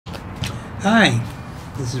Hi,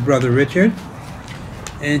 this is Brother Richard,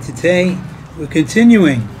 and today we're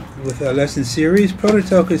continuing with our lesson series,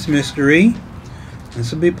 Prototokos Mystery.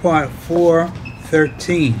 This will be part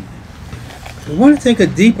 413. We want to take a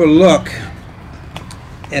deeper look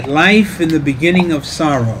at life in the beginning of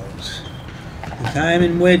sorrows, the time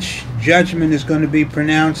in which judgment is going to be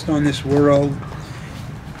pronounced on this world,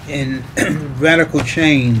 and radical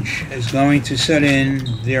change is going to set in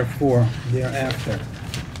thereafter.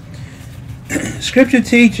 Scripture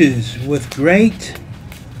teaches with great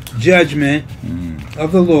judgment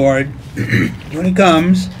of the Lord, when it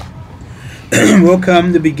comes, will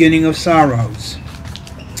come the beginning of sorrows.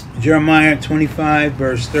 Jeremiah 25,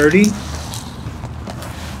 verse 30.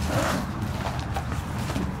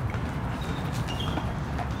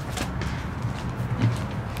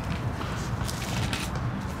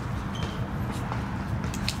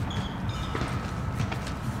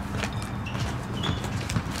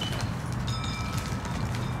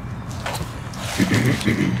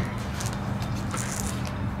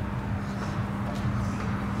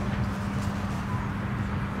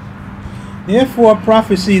 Therefore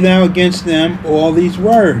prophesy thou against them all these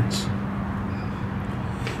words,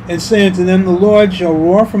 and say unto them, the Lord shall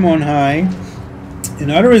roar from on high,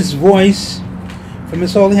 and utter his voice from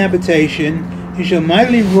his holy habitation. He shall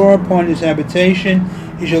mightily roar upon his habitation.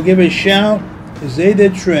 He shall give a shout as they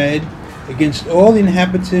that tread against all the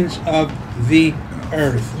inhabitants of the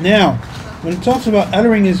earth. Now, when it talks about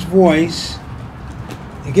uttering his voice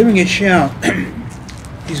and giving a shout,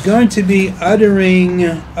 he's going to be uttering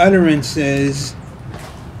utterances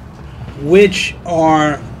which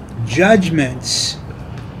are judgments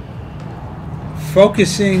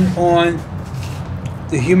focusing on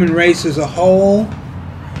the human race as a whole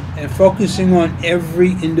and focusing on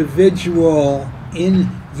every individual in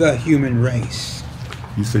the human race.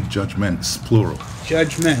 You said judgments, plural.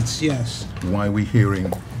 Judgments, yes. Why are we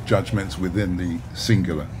hearing judgments within the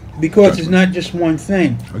singular? Because it's not just one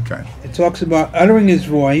thing. Okay. It talks about uttering his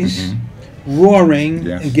voice, roaring,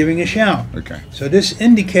 Yes. and giving a shout. Okay. So this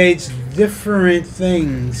indicates different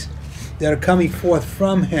things that are coming forth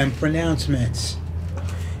from him, pronouncements.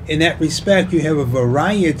 In that respect, you have a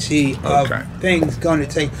variety of things going to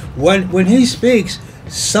take. When he speaks,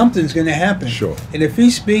 something's going to happen. Sure. And if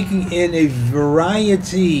he's speaking in a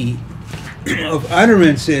variety of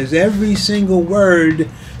utterances, every single word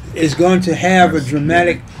is going to have a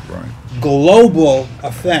dramatic global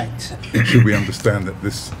effect. Should we understand that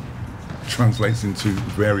this translates into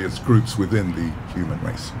various groups within the human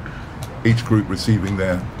race, each group receiving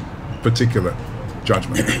their particular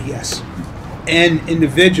judgment? Yes. And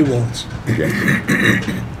individuals. Yes.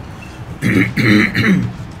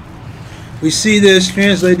 We see this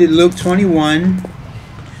translated Luke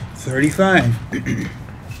 21:35.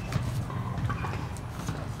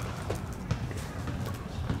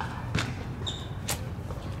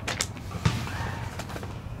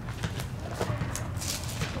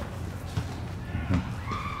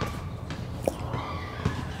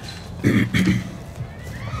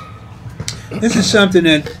 This is something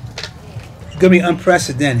that is going to be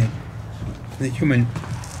unprecedented in the human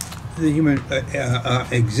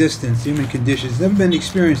existence, human conditions. Never been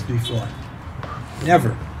experienced before.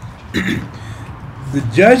 Never. The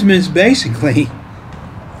judgments, basically,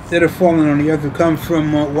 that have fallen on the earth have come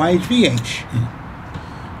from YHVH.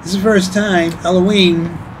 This is the first time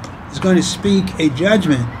Elohim is going to speak a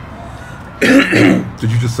judgment.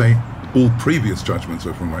 Did you just say all previous judgments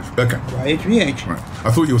are from YHVH? Okay. YHVH. Right.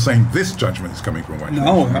 I thought you were saying this judgment is coming from YHVH.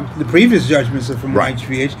 No, the previous judgments are from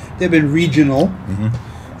YHVH. They've been regional.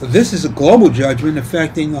 But this is a global judgment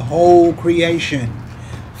affecting the whole creation,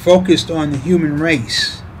 focused on the human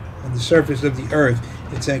race, on the surface of the earth,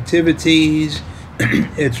 its activities,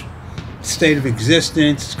 its state of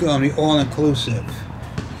existence. It's going to be all-inclusive.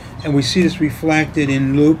 And we see this reflected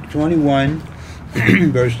in Luke 21,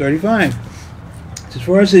 verse 35. As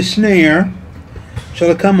far as a snare shall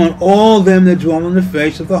it come on all them that dwell on the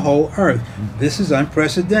face of the whole earth. This is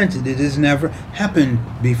unprecedented. It has never happened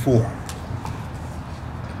before.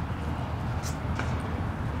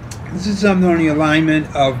 This is something on the alignment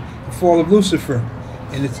of the fall of Lucifer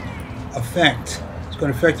and its effect. It's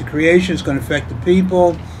going to affect the creation. It's going to affect the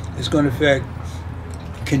people. It's going to affect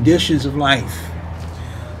conditions of life.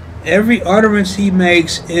 Every utterance he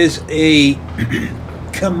makes is a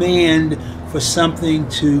command for something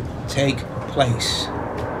to take place.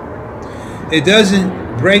 It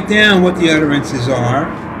doesn't break down what the utterances are,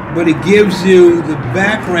 but it gives you the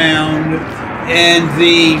background and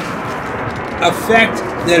the effect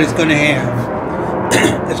that it's going to have.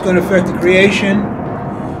 It's going to affect the creation.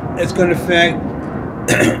 It's going to affect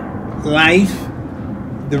life,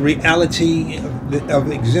 the reality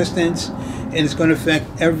of existence, and it's going to affect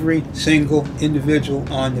every single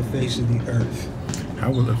individual on the face of the earth. How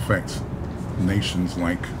will it affect nations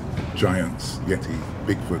like giants, Yeti,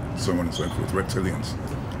 Bigfoot, so on and so forth, reptilians?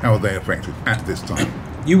 How are they affected at this time?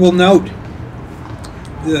 You will note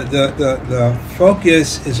the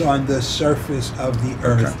focus is on the surface of the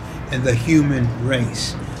earth and the human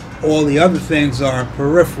race. All the other things are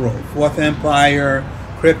peripheral. Fourth Empire,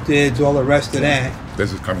 cryptids, all the rest of that.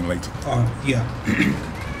 This is coming later. Yeah.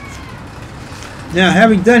 Now,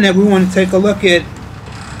 having done that, we want to take a look at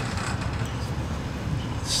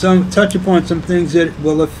touch upon some things that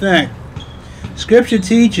will affect. Scripture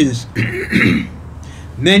teaches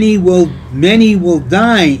many will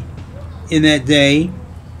die in that day.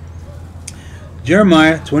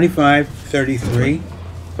 Jeremiah 25:33.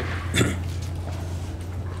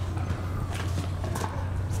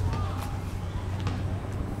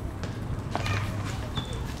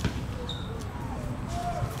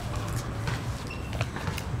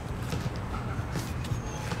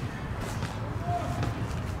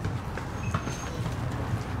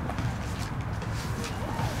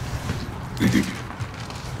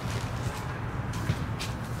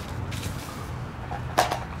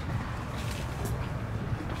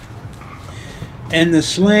 And the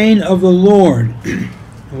slain of the Lord.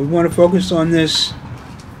 We want to focus on this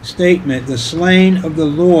statement. The slain of the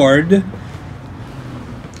Lord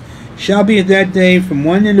shall be at that day from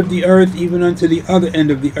one end of the earth even unto the other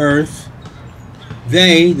end of the earth.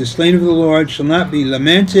 They, the slain of the Lord, shall not be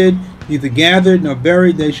lamented, neither gathered nor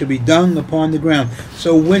buried. They shall be dung upon the ground.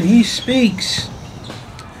 So when he speaks,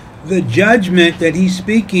 the judgment that he's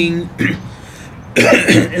speaking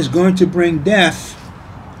is going to bring death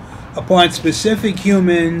upon specific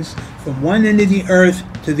humans from one end of the earth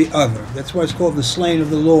to the other. That's why it's called the slain of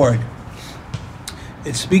the Lord.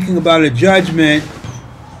 It's speaking about a judgment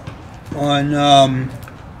on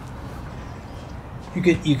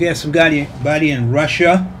you get somebody in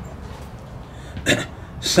Russia,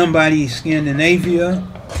 somebody in Scandinavia,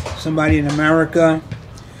 somebody in America.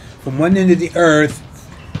 From one end of the earth,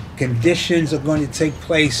 conditions are going to take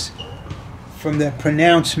place from that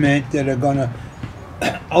pronouncement that are going to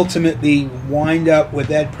ultimately wind up with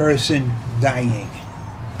that person dying.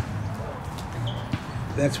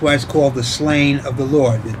 That's why it's called the slain of the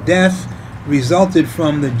Lord. The death resulted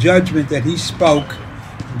from the judgment that he spoke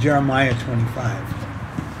in Jeremiah 25.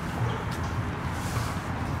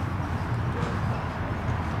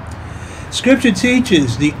 Scripture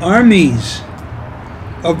teaches the armies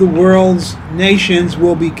of the world's nations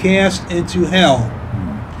will be cast into hell.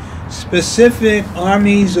 Specific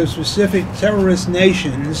armies of specific terrorist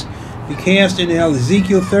nations be cast into hell.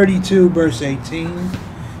 Ezekiel 32, verse 18.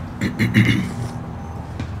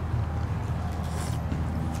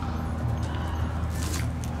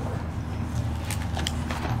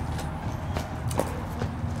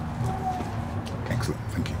 Excellent,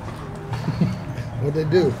 thank you. What'd they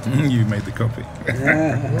do? You made the copy.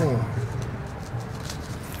 Oh.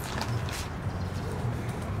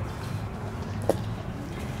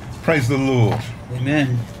 Praise the Lord.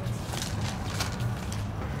 Amen.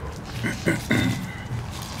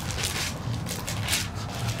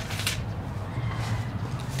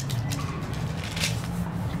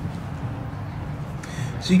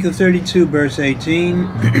 Ezekiel 32, verse 18.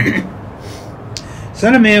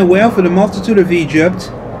 Son of man, wail for the multitude of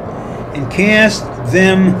Egypt, and cast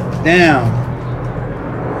them down.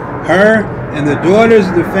 Her and the daughters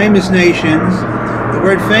of the famous nations. The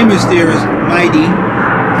word famous there is mighty.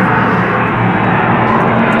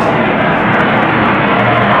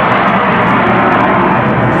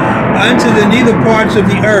 Unto the nether parts of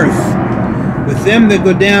the earth, with them that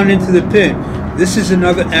go down into the pit. This is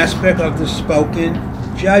another aspect of the spoken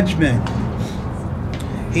judgment.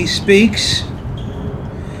 He speaks,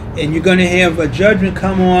 and you're going to have a judgment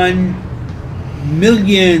come on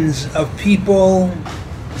millions of people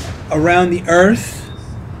around the earth.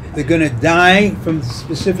 They're going to die from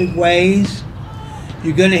specific ways.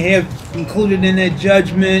 You're going to have included in that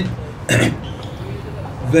judgment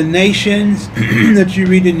the nations that you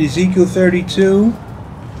read in Ezekiel 32.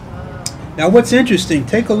 Now what's interesting,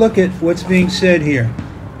 take a look at what's being said here.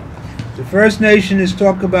 The first nation is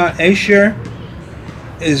talked about. Asher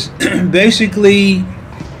is basically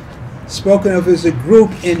spoken of as a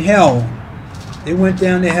group in hell. They went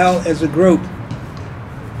down to hell as a group.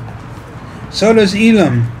 So does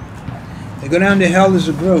Elam. They go down to hell as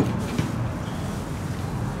a group.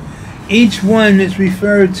 Each one is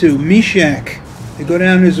referred to. Meshach, they go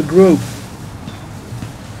down as a group.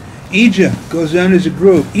 Egypt goes down as a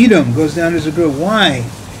group. Edom goes down as a group. Why?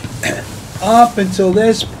 Up until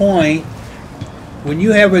this point, when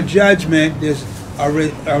you have a judgment, there's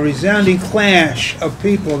a resounding clash of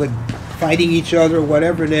people that fighting each other,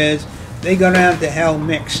 whatever it is. They go down to hell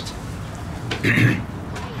mixed.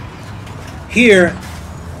 Here,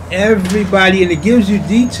 everybody, and it gives you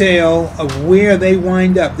detail of where they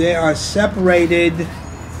wind up. They are separated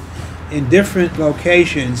in different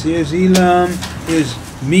locations. Here's Elam, here's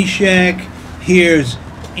Meshach, here's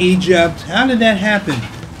Egypt. How did that happen?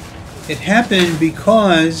 It happened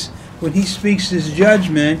because when he speaks his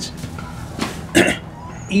judgment,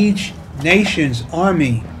 each nation's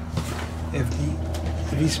army, if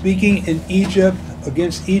he's speaking in Egypt,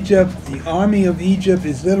 against Egypt, the army of Egypt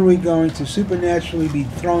is literally going to supernaturally be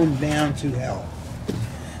thrown down to hell.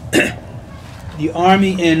 The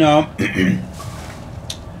army in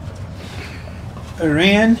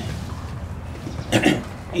Iran,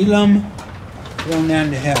 Elam, thrown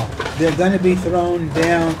down to hell. They're going to be thrown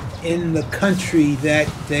down in the country that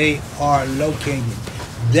they are located.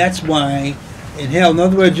 That's why in hell, in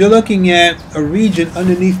other words, you're looking at a region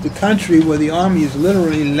underneath the country where the army is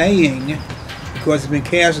literally laying because it's been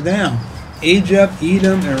cast down. Egypt,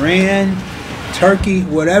 Edom, Iran, Turkey,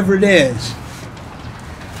 whatever it is.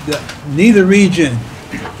 Neither region,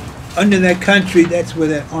 under that country, that's where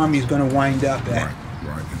that army is going to wind up at.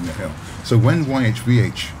 Right, in the hell. So when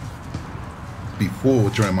YHVH, before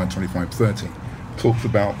Jeremiah 25:30, talked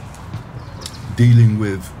about dealing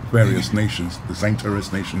with various nations, the same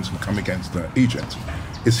terrorist nations who come against Egypt,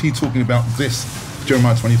 is he talking about this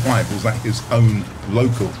Jeremiah 25, or is that his own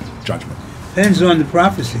local judgment? Depends on the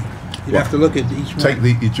prophecy. You'd have to look at each one. Take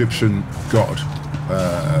the Egyptian god,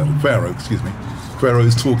 Pharaoh, excuse me. Pharaoh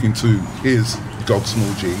is talking to his god,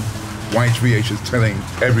 small g. YHVH is telling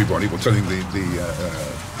everybody, or telling the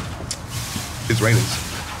Israelis,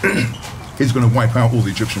 he's going to wipe out all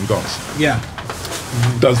the Egyptian gods. Yeah.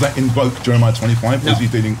 Does that invoke Jeremiah 25, or is he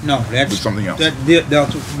dealing that's, with something else? That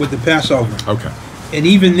dealt with the Passover. Okay. And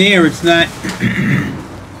even there, it's not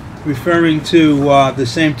referring to the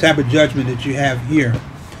same type of judgment that you have here.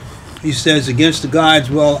 He says, against the gods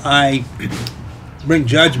will I bring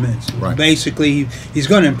judgments. Right. Basically, he's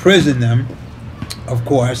going to imprison them, of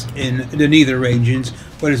course, in the nether regions,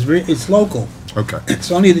 but it's local. Okay. It's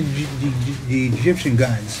only the Egyptian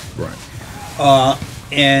gods. Right.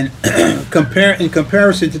 And in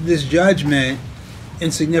comparison to this judgment,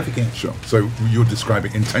 insignificant. Sure. So you're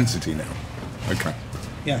describing intensity now. Okay.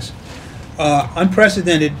 Yes.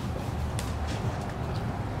 Unprecedented.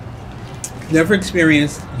 Never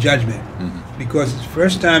experienced judgment, because it's the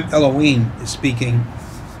first time Elohim is speaking.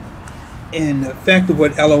 And the fact of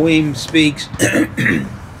what Elohim speaks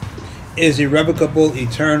is irrevocable,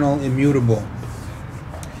 eternal, immutable.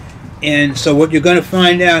 And so what you're going to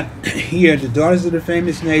find out here, the daughters of the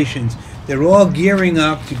famous nations, they're all gearing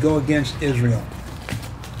up to go against Israel.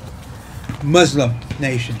 Muslim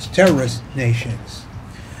nations, terrorist nations.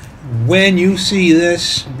 When you see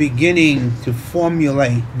this beginning to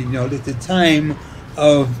formulate, at the time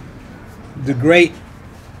of the great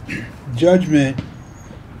judgment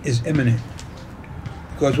is imminent.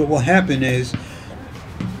 Because what will happen is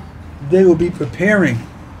they will be preparing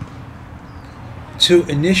to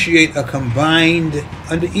initiate a combined,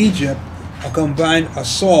 under Egypt, a combined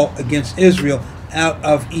assault against Israel out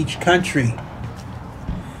of each country.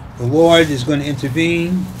 The Lord is going to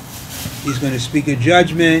intervene. He's going to speak a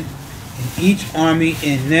judgment, and each army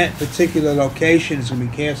in that particular location is going to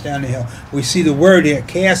be cast down to hell. We see the word here,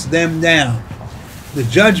 cast them down. The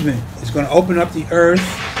judgment is going to open up the earth.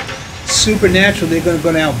 Supernatural, they're going to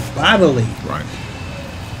go down bodily. Right.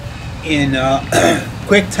 In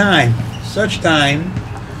quick time. Such time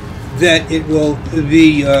that it will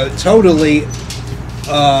be totally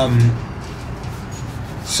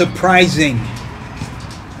surprising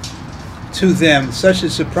to them, such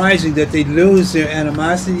as surprising that they lose their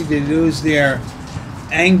animosity, they lose their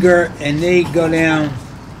anger, and they go down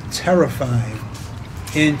terrified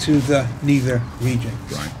into the nether region.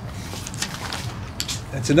 Right.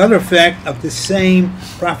 That's another effect of the same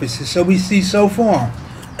prophecy. So we see so far,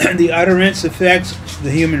 the utterance affects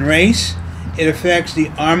the human race. It affects the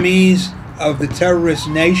armies of the terrorist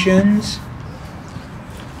nations.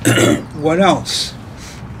 What else?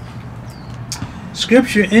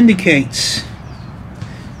 Scripture indicates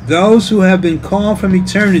those who have been called from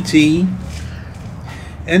eternity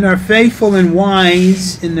and are faithful and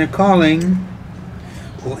wise in their calling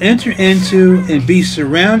will enter into and be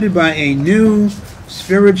surrounded by a new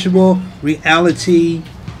spiritual reality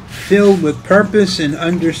filled with purpose and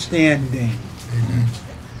understanding.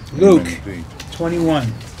 Luke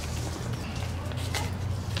 21.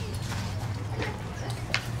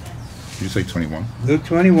 Did you say 21? Luke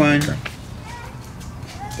 21, Okay.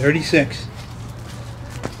 36.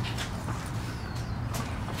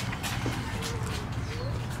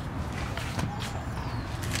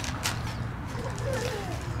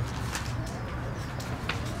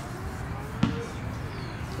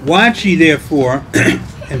 Watch ye therefore,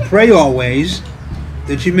 and pray always,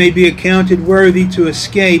 that you may be accounted worthy to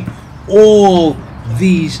escape all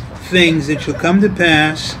these things that shall come to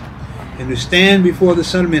pass, and to stand before the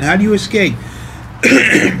Son of Man. How do you escape?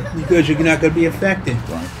 Because you're not going to be affected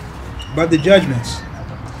by the judgments.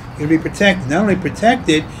 You're going to be protected. Not only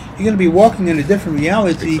protected, you're going to be walking in a different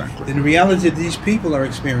reality than the reality that these people are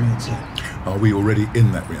experiencing. Are we already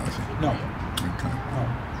in that reality? No. Okay.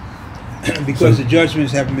 No. Because the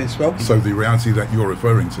judgments haven't been spoken. So the reality that you're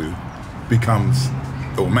referring to becomes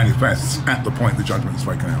or manifests at the point the judgment is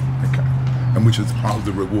spoken out. Okay. And which is part of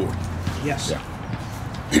the reward. Yes. Yeah.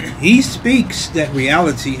 He speaks that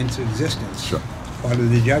reality into existence. Sure. Part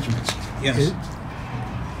of the judgments. Yes.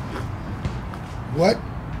 What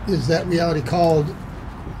is that reality called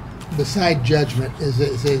beside judgment? Is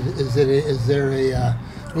there a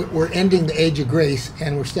we're ending the age of grace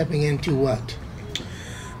and we're stepping into what?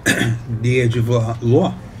 The age of law.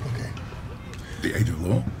 Okay. The age of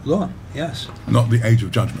law? Law, yes. Not the age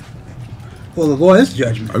of judgment. Well, the law is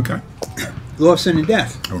judgment. Okay. The law of sin and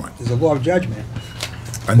death. All right. Is a law of judgment.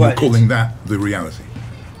 And you're But calling that the reality?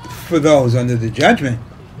 For those under the judgment,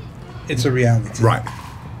 it's a reality. Right.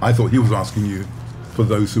 I thought he was asking you for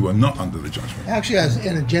those who are not under the judgment. Actually, I was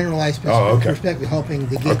in a generalized perspective, hoping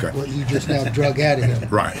to get what you just now drug out of him.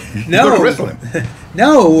 Right. No. Wrestle him.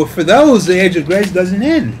 No, for those, the age of grace doesn't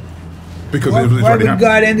end. Because Why it was would already happened.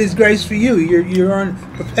 God end His grace for you? You're on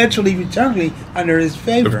perpetually, eternally under His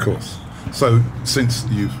favor. Of course. So, since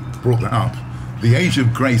you've brought that up, the age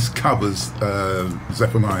of grace covers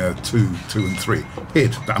Zephaniah 2 and 3.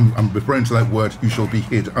 Hid. I'm referring to that word, you shall be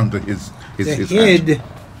hid under his hand. Hid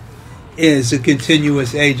is a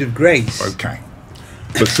continuous age of grace. Okay.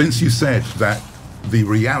 But since you said that the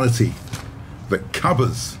reality that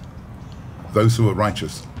covers those who are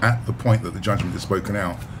righteous at the point that the judgment is spoken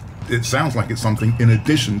out, it sounds like it's something in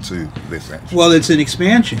addition to this age. Well, it's an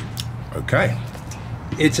expansion. Okay.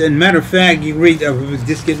 It's a matter of fact, you read, I was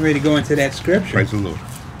just getting ready to go into that scripture. Praise the Lord.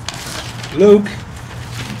 Luke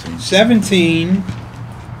 17,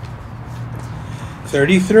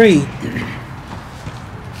 33.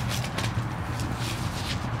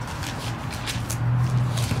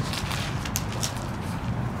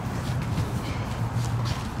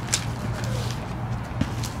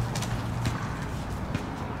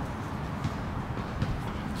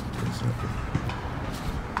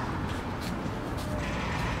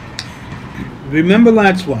 Remember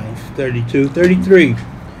Lot's wife, 32, 33.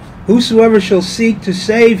 Whosoever shall seek to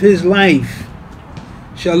save his life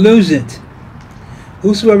shall lose it.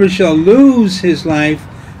 Whosoever shall lose his life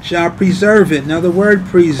shall preserve it. Now the word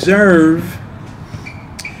preserve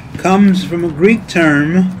comes from a Greek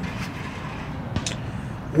term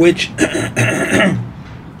which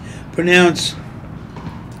pronounced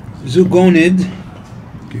zugonid,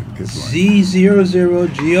 Z00GONED,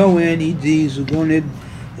 zugonid.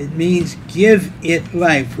 It means give it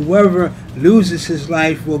life. Whoever loses his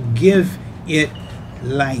life will give it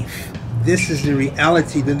life. This is the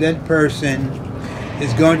reality that that person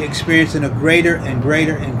is going to experience in a greater and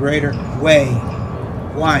greater and greater way.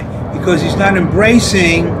 Why? Because he's not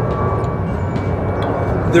embracing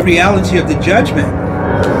the reality of the judgment.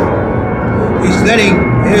 He's letting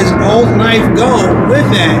his old life go with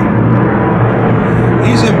that.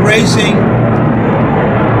 He's embracing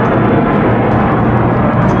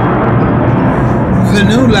the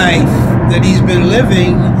new life that he's been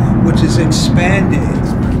living, which is expanded.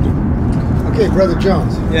 Okay, Brother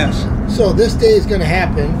Jones. Yes. So this day is going to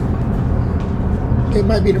happen. It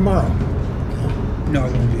might be tomorrow. No,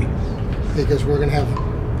 it won't be. Because we're going to have.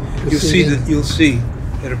 You'll see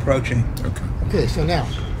it approaching. Okay. Okay, so now,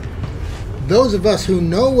 those of us who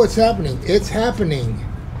know what's happening, it's happening.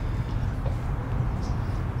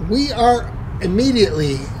 We are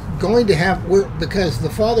immediately going to have, because the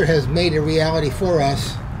Father has made a reality for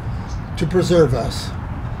us to preserve us.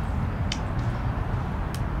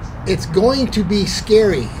 It's going to be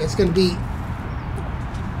scary. It's going to be,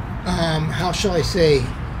 how shall I say,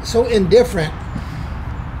 so indifferent.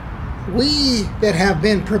 We that have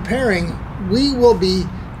been preparing, we will be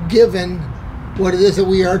given what it is that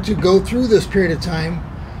we are to go through this period of time.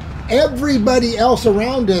 Everybody else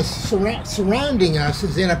around us, surrounding us,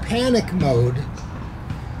 is in a panic mode.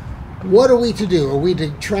 What are we to do? Are we to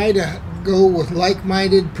try to go with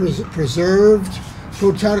like-minded, preserved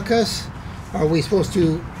Prototokos? Are we supposed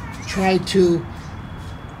to try to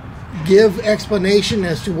give explanation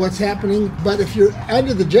as to what's happening? But if you're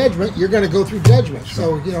under the judgment, you're going to go through judgment.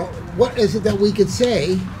 So, what is it that we could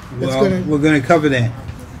say? Well, we're going to cover that.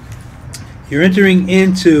 You're entering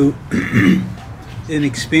into an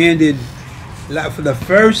expanded life for the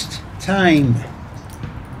first time.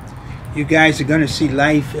 you guys are going to see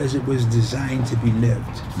life as it was designed to be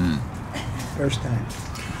lived. First time.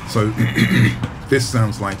 So this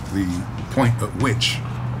sounds like the point at which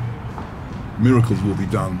miracles will be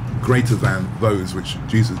done greater than those which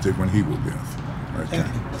Jesus did when he walked the earth. Okay.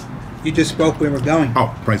 Yeah. You just spoke where we're going.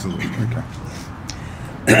 Oh, praise the Lord.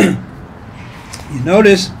 Okay. You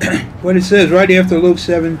notice what it says right after Luke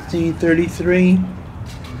 17:33.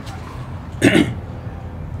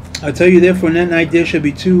 I tell you therefore, in that night there shall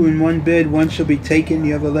be two in one bed, one shall be taken,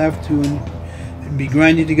 the other left, two and be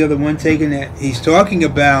grinded together, one taken. He's talking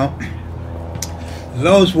about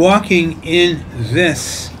those walking in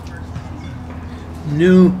this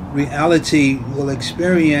new reality will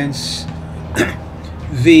experience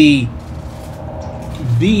the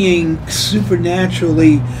being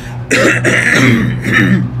supernaturally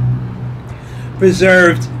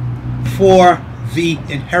preserved for the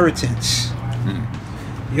inheritance.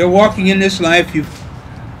 You're walking in this life, you've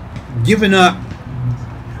given up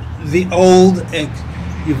the old,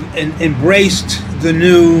 you've embraced the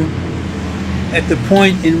new at the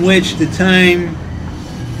point in which the time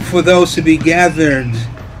for those to be gathered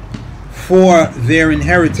for their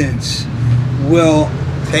inheritance will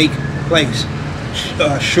take place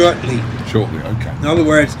shortly. Shortly, okay. In other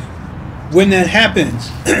words, when that happens,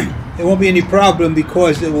 there won't be any problem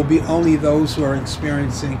because there will be only those who are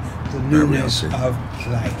experiencing the newness of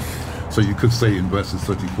life. So you could say in verses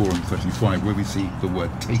 34 and 35, where we see the word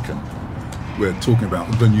taken, we're talking about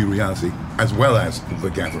the new reality as well as the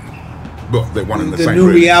gathering. Well, they're one and the same. The new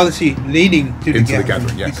reality leading to the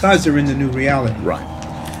gathering, yes. Because they're in the new reality. Right.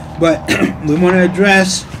 But we want to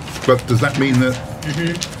address... But does that mean that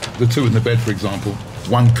the two in the bed, for example,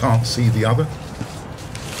 one can't see the other?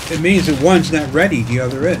 It means that one's not ready, the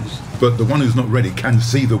other is. But the one who's not ready can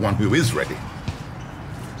see the one who is ready.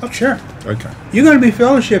 Oh, sure. Okay. You're going to be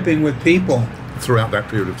fellowshipping with people. Throughout that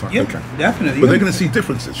period of time? Yeah, okay. Definitely. But they're going to see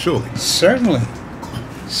differences, surely? Certainly.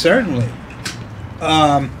 Certainly.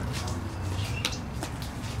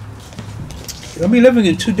 You'll be living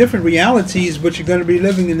in two different realities, but you're going to be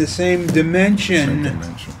living in the same dimension,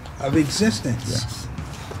 of existence. Yes.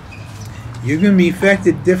 You're going to be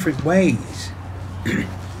affected different ways.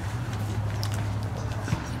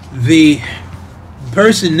 The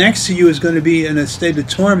person next to you is going to be in a state of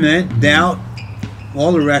torment, doubt,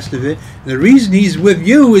 all the rest of it. The reason he's with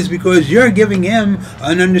you is because you're giving him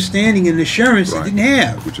an understanding and assurance he didn't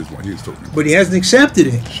have. Which is what he's talking about. But he hasn't accepted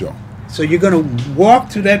it. Sure. So you're going to walk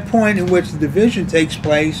to that point in which the division takes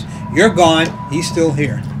place. You're gone. He's still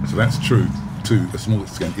here. So that's true to a small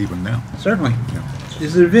extent even now. Certainly. Yeah.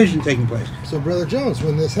 There's a division taking place. So, Brother Jones,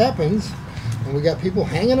 when this happens, and we got people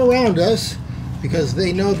hanging around us because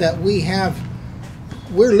they know that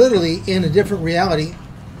we're literally in a different reality,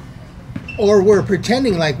 or we're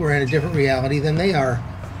pretending like we're in a different reality than they are.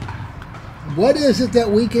 What is it that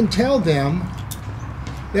we can tell them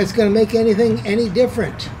that's going to make anything any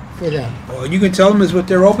different for them? Well, you can tell them is what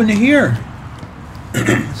they're open to hear.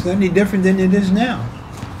 It's not any different than it is now.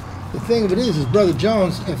 The thing of it is Brother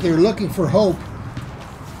Jones, if they're looking for hope,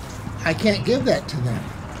 I can't give that to them.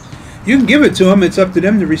 You can give it to them. It's up to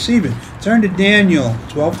them to receive it. Turn to Daniel,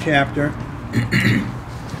 12th chapter,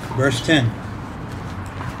 verse 10.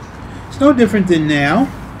 It's no different than now.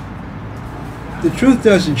 The truth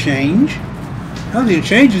doesn't change. The only thing that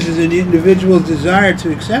changes is the individual's desire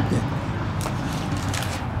to accept it.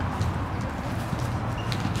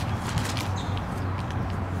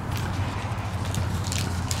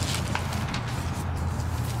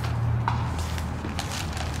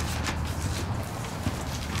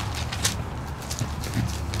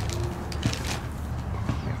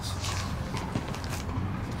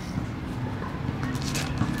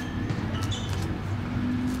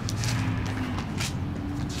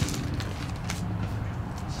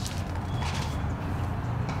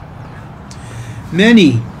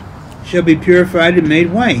 Many shall be purified and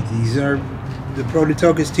made white. These are the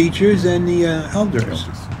Prototokos teachers and the elders.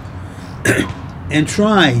 And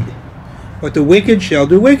tried. But the wicked shall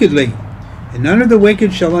do wickedly. And none of the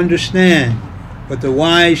wicked shall understand. But the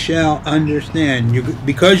wise shall understand.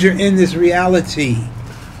 Because you're in this reality,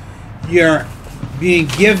 you're being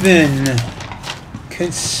given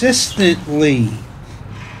consistently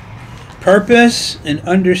purpose and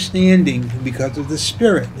understanding because of the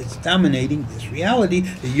Spirit that's dominating this reality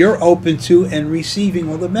that you're open to and receiving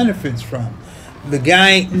all the benefits from. The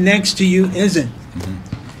guy next to you isn't.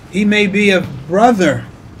 Mm-hmm. He may be a brother,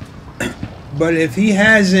 but if he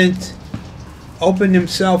hasn't opened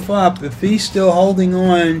himself up, if he's still holding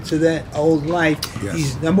on to that old life, yes.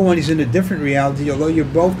 He's number one, he's in a different reality. Although you're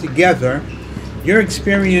both together, you're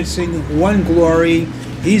experiencing one glory,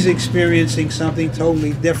 he's experiencing something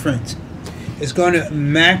totally different. is going to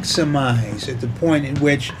maximize at the point in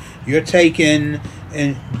which you're taken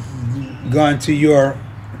and gone to your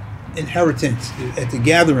inheritance at the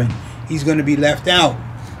gathering. He's going to be left out.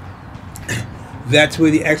 That's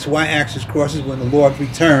where the XY axis crosses when the Lord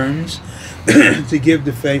returns to give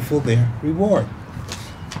the faithful their reward.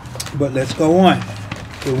 But let's go on.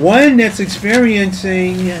 The one that's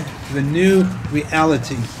experiencing the new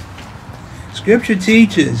reality. Scripture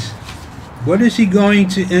teaches, what is he going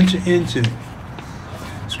to enter into?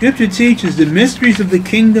 Scripture teaches the mysteries of the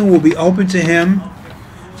kingdom will be open to him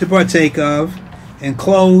to partake of and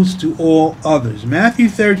closed to all others. Matthew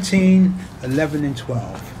 13, 11 and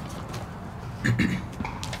 12.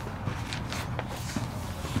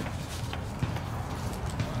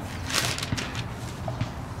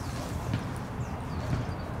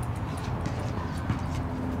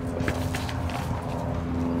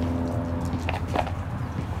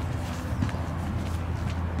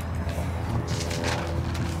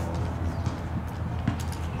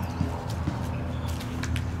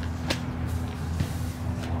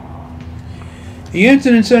 He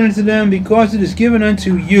answered and said unto them, because it is given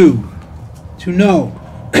unto you to know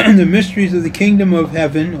the mysteries of the kingdom of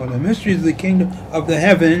heaven, or the mysteries of the kingdom of the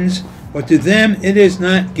heavens, but to them it is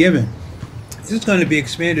not given. This is going to be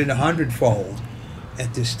expanded 100-fold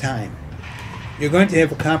at this time. You're going to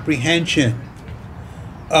have a comprehension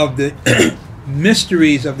of the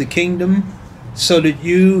mysteries of the kingdom so that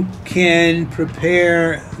you can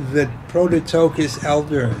prepare the Prototokos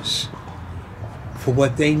elders for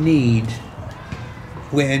what they need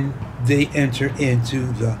when they enter into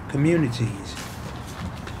the communities.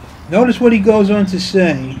 Notice what he goes on to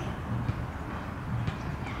say.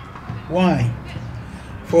 Why?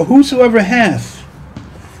 For whosoever hath,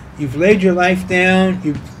 you've laid your life down,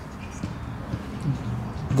 you've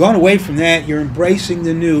gone away from that, you're embracing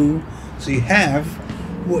the new, so you have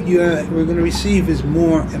what we're going to receive is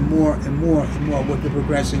more and more and more and more what you're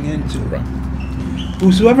progressing into. Right.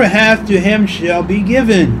 Whosoever hath, to him shall be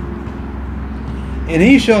given, and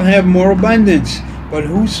he shall have more abundance. But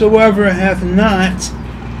whosoever hath not,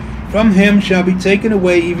 from him shall be taken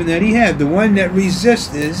away even that he had. The one that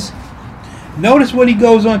resists is, notice what he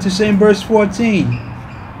goes on to say in verse 14.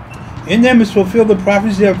 In them is fulfilled the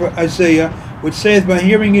prophecy of Isaiah, which saith, by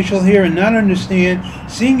hearing you shall hear and not understand,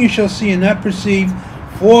 seeing you shall see and not perceive.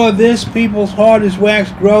 For this people's heart is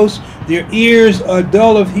waxed gross, their ears are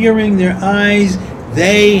dull of hearing, their eyes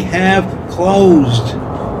they have closed.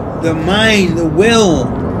 The mind, the will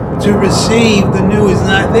to receive the new is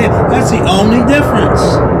not there. That's the only difference.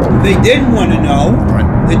 They didn't want to know.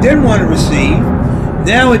 Right. They didn't want to receive.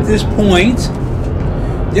 Now at this point,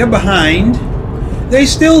 they're behind. They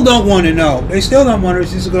still don't want to know. They still don't want to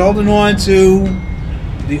receive. They're holding on to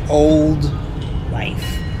the old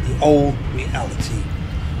life, the old reality.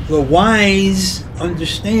 The wise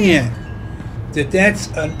understand that that's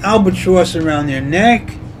an albatross around their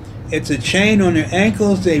neck. It's a chain on their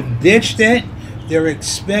ankles. They've ditched it. They're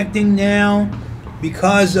expecting now,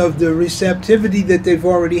 because of the receptivity that they've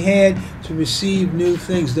already had, to receive new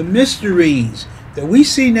things. The mysteries that we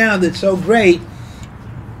see now that's so great,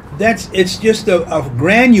 it's just a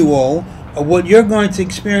granule of what you're going to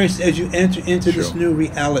experience as you enter into this new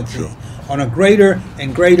reality on a greater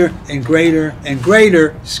and greater and greater and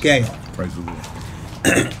greater scale. Praise the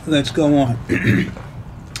Lord. Let's go on.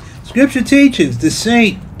 Scripture teaches the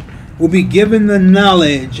saint will be given the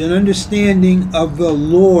knowledge and understanding of the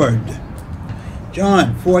Lord.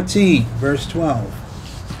 John 14, verse 12.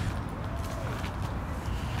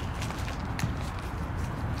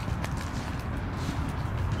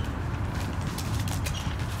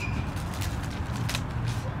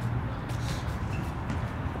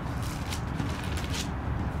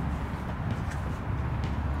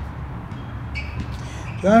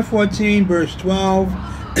 John 14, verse 12.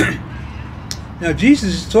 Now,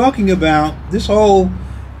 Jesus is talking about, this whole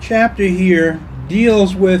chapter here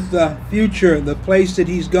deals with the future, the place that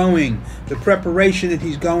he's going, the preparation that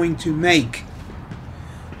he's going to make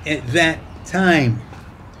at that time.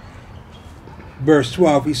 Verse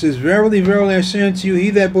 12, he says, verily, verily, I say unto you, he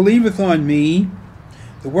that believeth on me,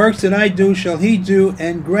 the works that I do shall he do,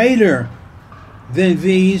 and greater than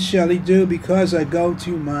these shall he do, because I go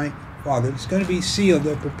to my Father. It's going to be sealed.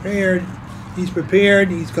 They're prepared. He's prepared.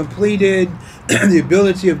 He's completed the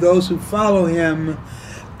ability of those who follow him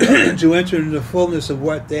to enter into the fullness of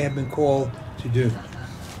what they have been called to do.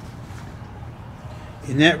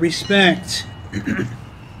 In that respect,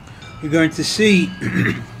 you're going to see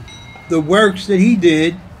the works that he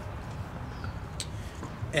did.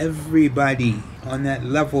 Everybody on that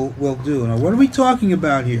level will do. Now, what are we talking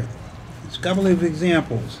about here? There's a couple of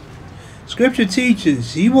examples. Scripture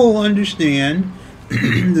teaches he will understand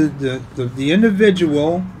the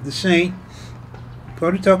individual, the saint,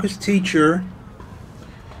 Prototokos teacher.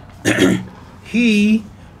 He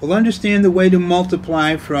will understand the way to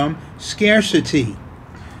multiply from scarcity.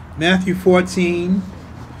 Matthew 14,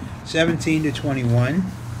 17 to 21.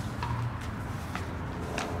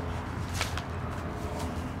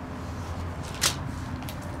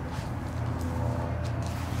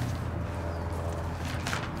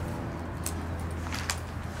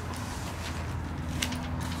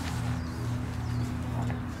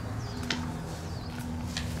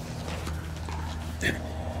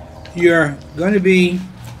 You're going to be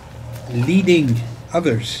leading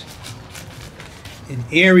others in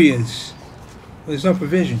areas where there's no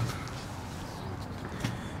provision.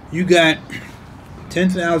 You got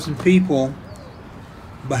 10,000 people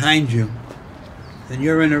behind you, and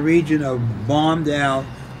you're in a region of bombed out,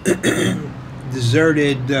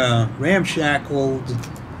 deserted, ramshackle,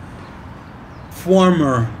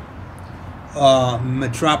 former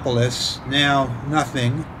metropolis, now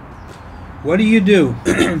nothing. What do?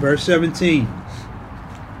 Verse 17.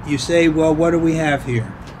 You say, well, what do we have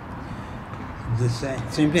here? The same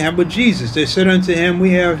thing happened with Jesus. They said unto him,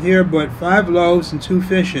 we have here but 5 loaves and 2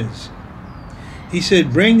 fishes. He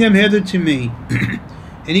said, bring them hither to me.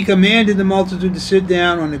 And he commanded the multitude to sit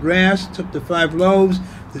down on the grass, took the 5 loaves,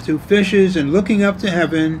 the 2 fishes, and looking up to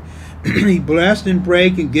heaven, he blessed and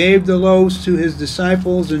brake and gave the loaves to his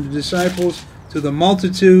disciples, and the disciples to the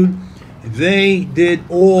multitude. They did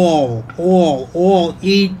all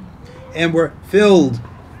eat and were filled.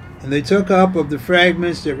 And they took up of the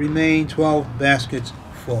fragments that remained 12 baskets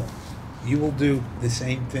full. You will do the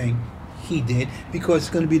same thing he did, because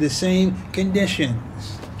it's going to be the same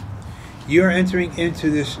conditions. You're entering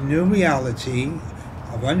into this new reality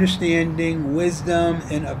of understanding, wisdom,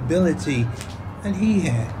 and ability that he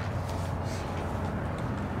had.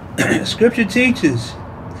 Scripture teaches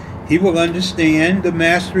he will understand the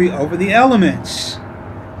mastery over the elements.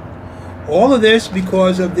 All of this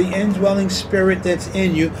because of the indwelling spirit that's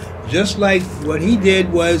in you, just like what he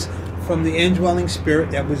did was from the indwelling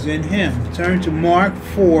spirit that was in him. Turn to Mark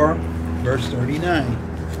 4, verse 39.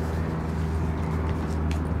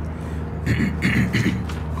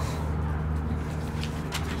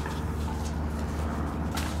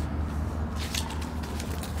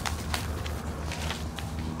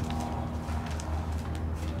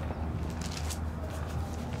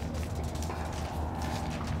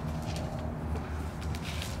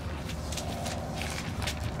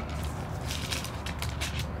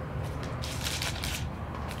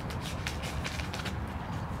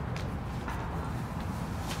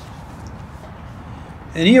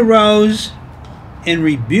 And he arose and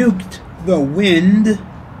rebuked the wind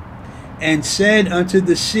and said unto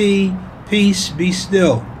the sea, peace, be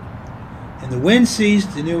still. And the wind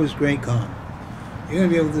ceased, and there was great calm. You're going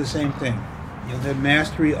to be able to do the same thing. You'll have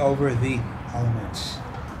mastery over the elements.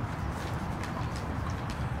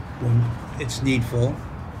 When it's needful,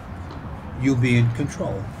 you'll be in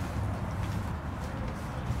control.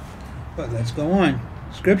 But let's go on.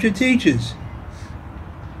 Scripture teaches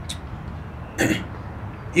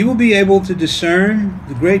he will be able to discern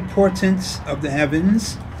the great portents of the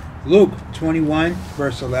heavens. Luke 21,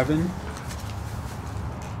 verse 11.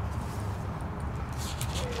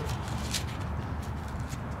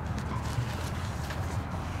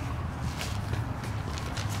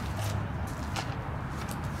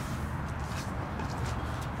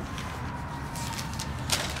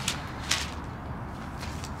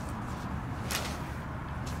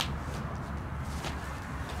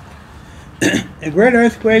 A great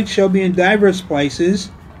earthquake shall be in divers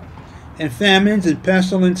places, and famines and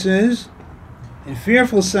pestilences, and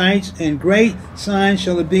fearful sights, and great signs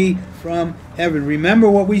shall it be from heaven. Remember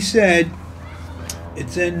what we said.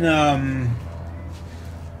 It's in, I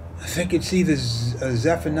think it's either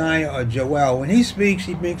Zephaniah or Joel. When he speaks,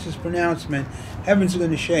 he makes his pronouncement, heaven's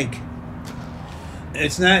going to shake.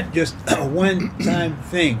 It's not just a one-time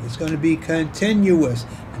thing. It's going to be continuous.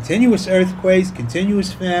 Continuous earthquakes,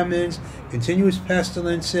 continuous famines, continuous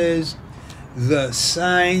pestilences. The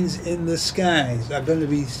signs in the skies are going to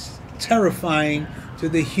be terrifying to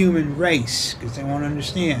the human race because they won't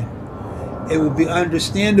understand. It will be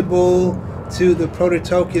understandable to the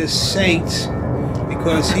Prototokos saints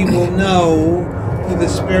because he will know through the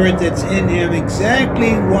spirit that's in him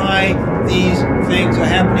exactly why these things are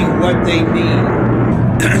happening, what they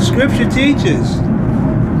mean. Scripture teaches,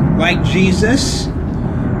 like Jesus,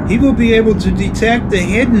 he will be able to detect the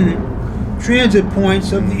hidden transit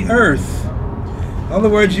points of the earth. In other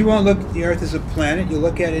words, you won't look at the earth as a planet, you'll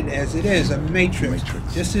look at it as it is, a matrix.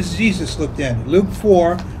 Just as Jesus looked at it. Luke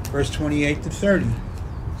 4, verse 28 to 30.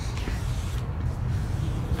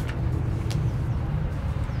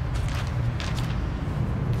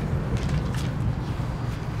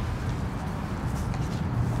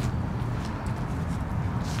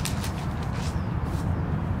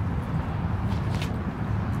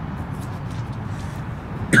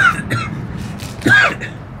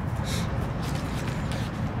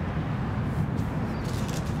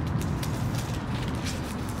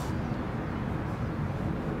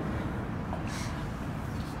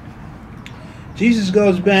 Jesus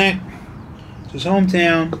goes back to his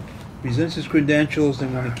hometown, presents his credentials, they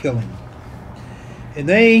want to kill him.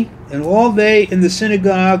 And all they in the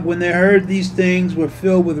synagogue, when they heard these things, were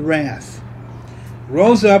filled with wrath.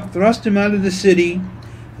 Rose up, thrust him out of the city,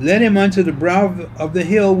 led him unto the brow of the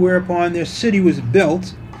hill whereupon their city was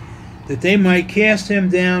built, that they might cast him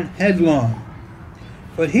down headlong.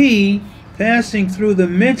 But he, passing through the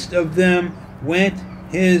midst of them, went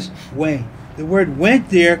his way. The word went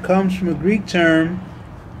there comes from a Greek term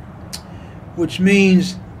which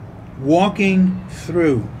means walking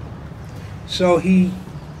through. So he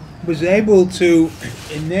was able to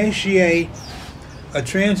initiate a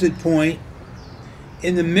transit point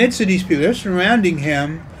in the midst of these people. They're surrounding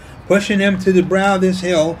him, pushing him to the brow of this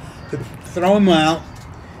hill to throw him out.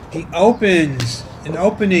 He opens an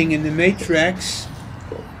opening in the matrix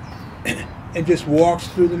and just walks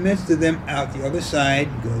through the midst of them out the other side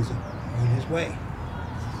and goes on his way.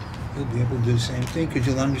 You'll be able to do the same thing because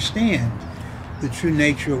you'll understand the true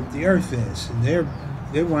nature of the earth is. And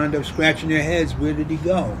they wound up scratching their heads, where did he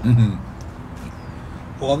go?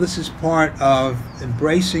 Mm-hmm. All this is part of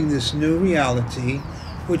embracing this new reality,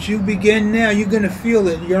 which you begin now. You're going to feel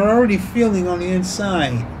it. You're already feeling on the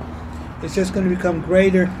inside. It's just going to become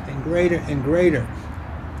greater and greater and greater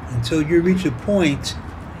until you reach a point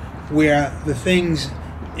where the things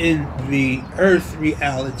in the earth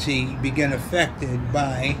reality begin affected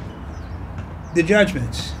by the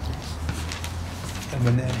judgments. And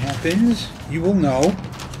when that happens, you will know,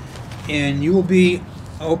 and you will be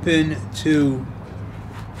open to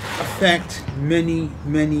affect many,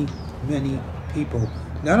 many, many people.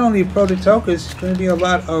 Not only Prototokos, it's going to be a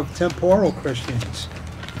lot of temporal Christians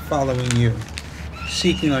following you,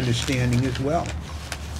 seeking understanding as well.